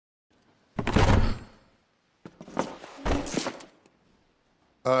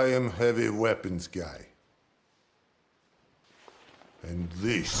I am heavy weapons guy. And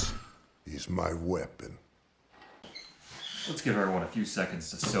this is my weapon. Let's give everyone a few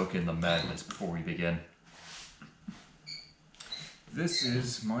seconds to soak in the madness before we begin. This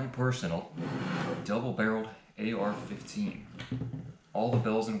is my personal Double Barrel AR15. All the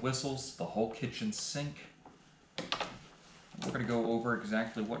bells and whistles, the whole kitchen sink. We're going to go over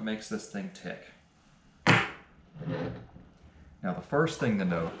exactly what makes this thing tick. Now the first thing to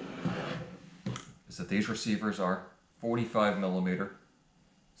note is that these receivers are 45mm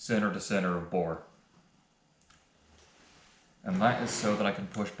center to center of bore. And that is so that I can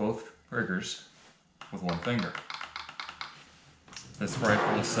push both triggers with one finger. This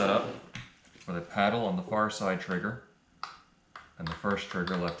rifle is set up with a paddle on the far side trigger, and the first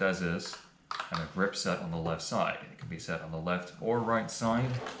trigger left as is, and a grip set on the left side. It can be set on the left or right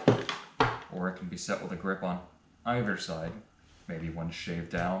side, or it can be set with a grip on either side, maybe one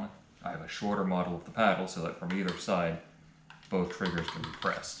shaved down. I have a shorter model of the paddle so that from either side, both triggers can be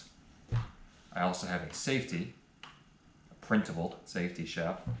pressed. I also have a safety, a printable safety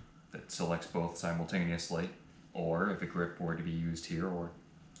shaft that selects both simultaneously, or if a grip were to be used here or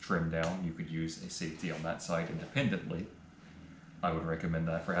trimmed down, you could use a safety on that side independently. I would recommend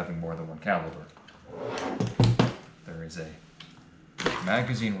that for having more than one caliber. There is a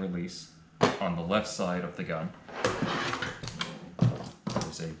magazine release on the left side of the gun.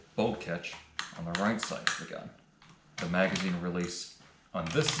 There's a bolt catch on the right side of the gun. The magazine release on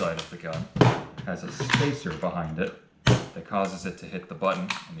this side of the gun has a spacer behind it that causes it to hit the button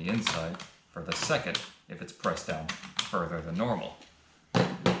on the inside for the second if it's pressed down further than normal.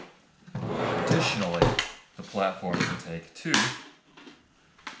 Additionally, the platform can take two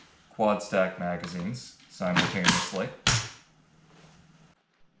quad stack magazines simultaneously.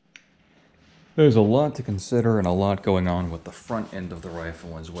 There's a lot to consider and a lot going on with the front end of the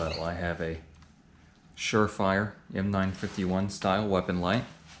rifle as well. I have a Surefire M951 style weapon light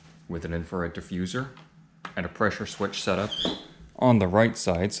with an infrared diffuser and a pressure switch setup on the right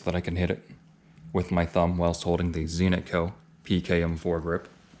side so that I can hit it with my thumb whilst holding the Zenitco PKM4 grip.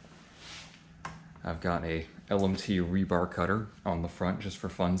 I've got a LMT rebar cutter on the front just for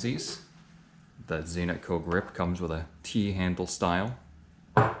funsies. The Zenitco grip comes with a T-handle style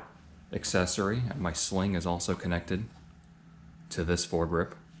accessory, and my sling is also connected to this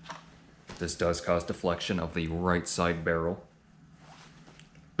foregrip. This does cause deflection of the right side barrel.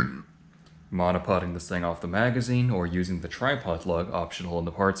 Monopoding this thing off the magazine or using the tripod lug optional in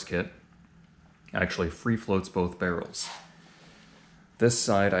the parts kit actually free floats both barrels. This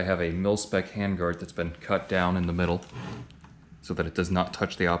side I have a mil-spec handguard that's been cut down in the middle so that it does not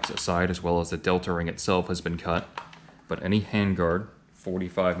touch the opposite side, as well as the delta ring itself has been cut. But any handguard,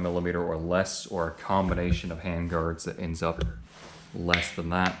 45mm or less, or a combination of handguards that ends up less than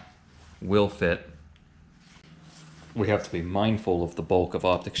that, will fit. We have to be mindful of the bulk of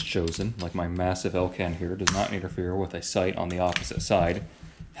optics chosen, like my massive L-can here does not interfere with a sight on the opposite side.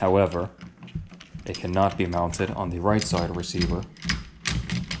 However, it cannot be mounted on the right side receiver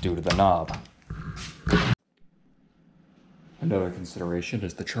due to the knob. Another consideration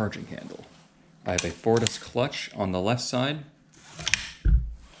is the charging handle. I have a Fortis clutch on the left side,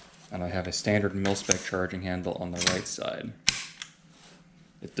 and I have a standard mil-spec charging handle on the right side.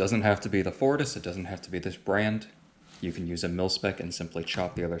 It doesn't have to be the Fortis, it doesn't have to be this brand. You can use a mil-spec and simply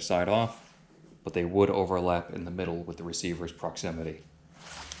chop the other side off, but they would overlap in the middle with the receiver's proximity.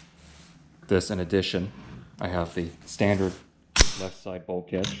 This, in addition, I have the standard left side bolt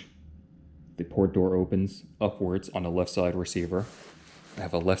catch. The port door opens upwards on the left side receiver. I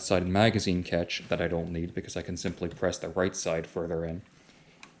have a left side magazine catch that I don't need because I can simply press the right side further in.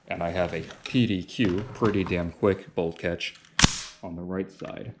 And I have a PDQ, pretty damn quick, bolt catch on the right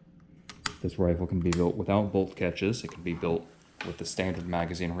side. This rifle can be built without bolt catches. It can be built with the standard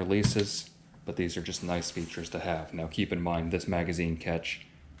magazine releases, but these are just nice features to have. Now keep in mind this magazine catch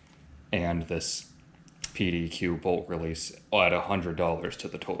and this PDQ bolt release add $100 to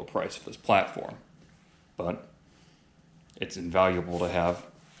the total price of this platform. But it's invaluable to have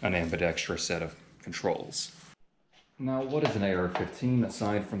an ambidextrous set of controls. Now, what is an AR-15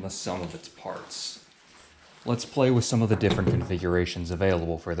 aside from the sum of its parts? Let's play with some of the different configurations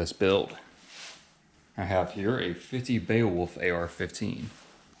available for this build. I have here a 50 Beowulf AR-15.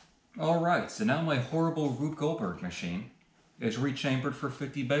 Alright, so now my horrible Rube Goldberg machine is rechambered for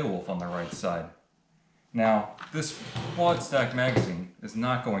 50 Beowulf on the right side. Now, this quad stack magazine is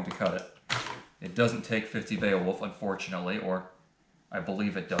not going to cut it. It doesn't take 50 Beowulf, unfortunately, or I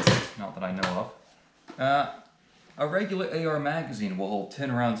believe it doesn't, not that I know of. A regular AR magazine will hold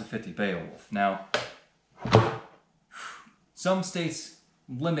 10 rounds of 50 Beowulf. Now, some states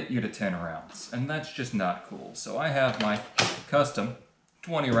limit you to 10 rounds, and that's just not cool. So I have my custom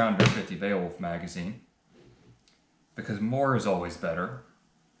 20 rounder 50 Beowulf magazine, because more is always better.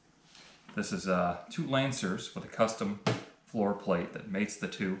 This is 2 Lancers with a custom floor plate that mates the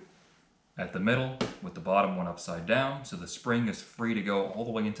two at the middle with the bottom one upside down, so the spring is free to go all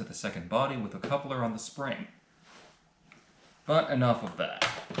the way into the second body with a coupler on the spring. But enough of that.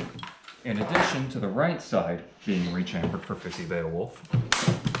 In addition to the right side being rechambered for 50 Beowulf,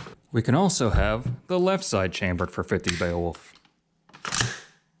 we can also have the left side chambered for 50 Beowulf.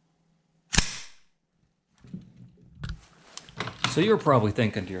 So you're probably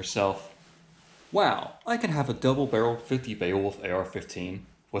thinking to yourself, wow, I can have a double-barreled 50 Beowulf AR15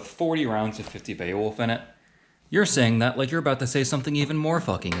 with 40 rounds of 50 Beowulf in it. You're saying that like you're about to say something even more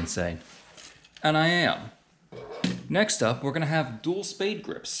fucking insane. And I am. Next up, we're going to have dual spade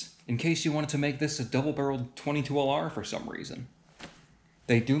grips, in case you wanted to make this a double-barreled 22LR for some reason.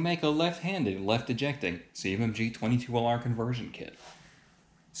 They do make a left-handed, left-ejecting CMMG 22LR conversion kit.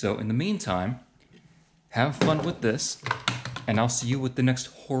 So in the meantime, have fun with this, and I'll see you with the next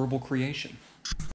horrible creation.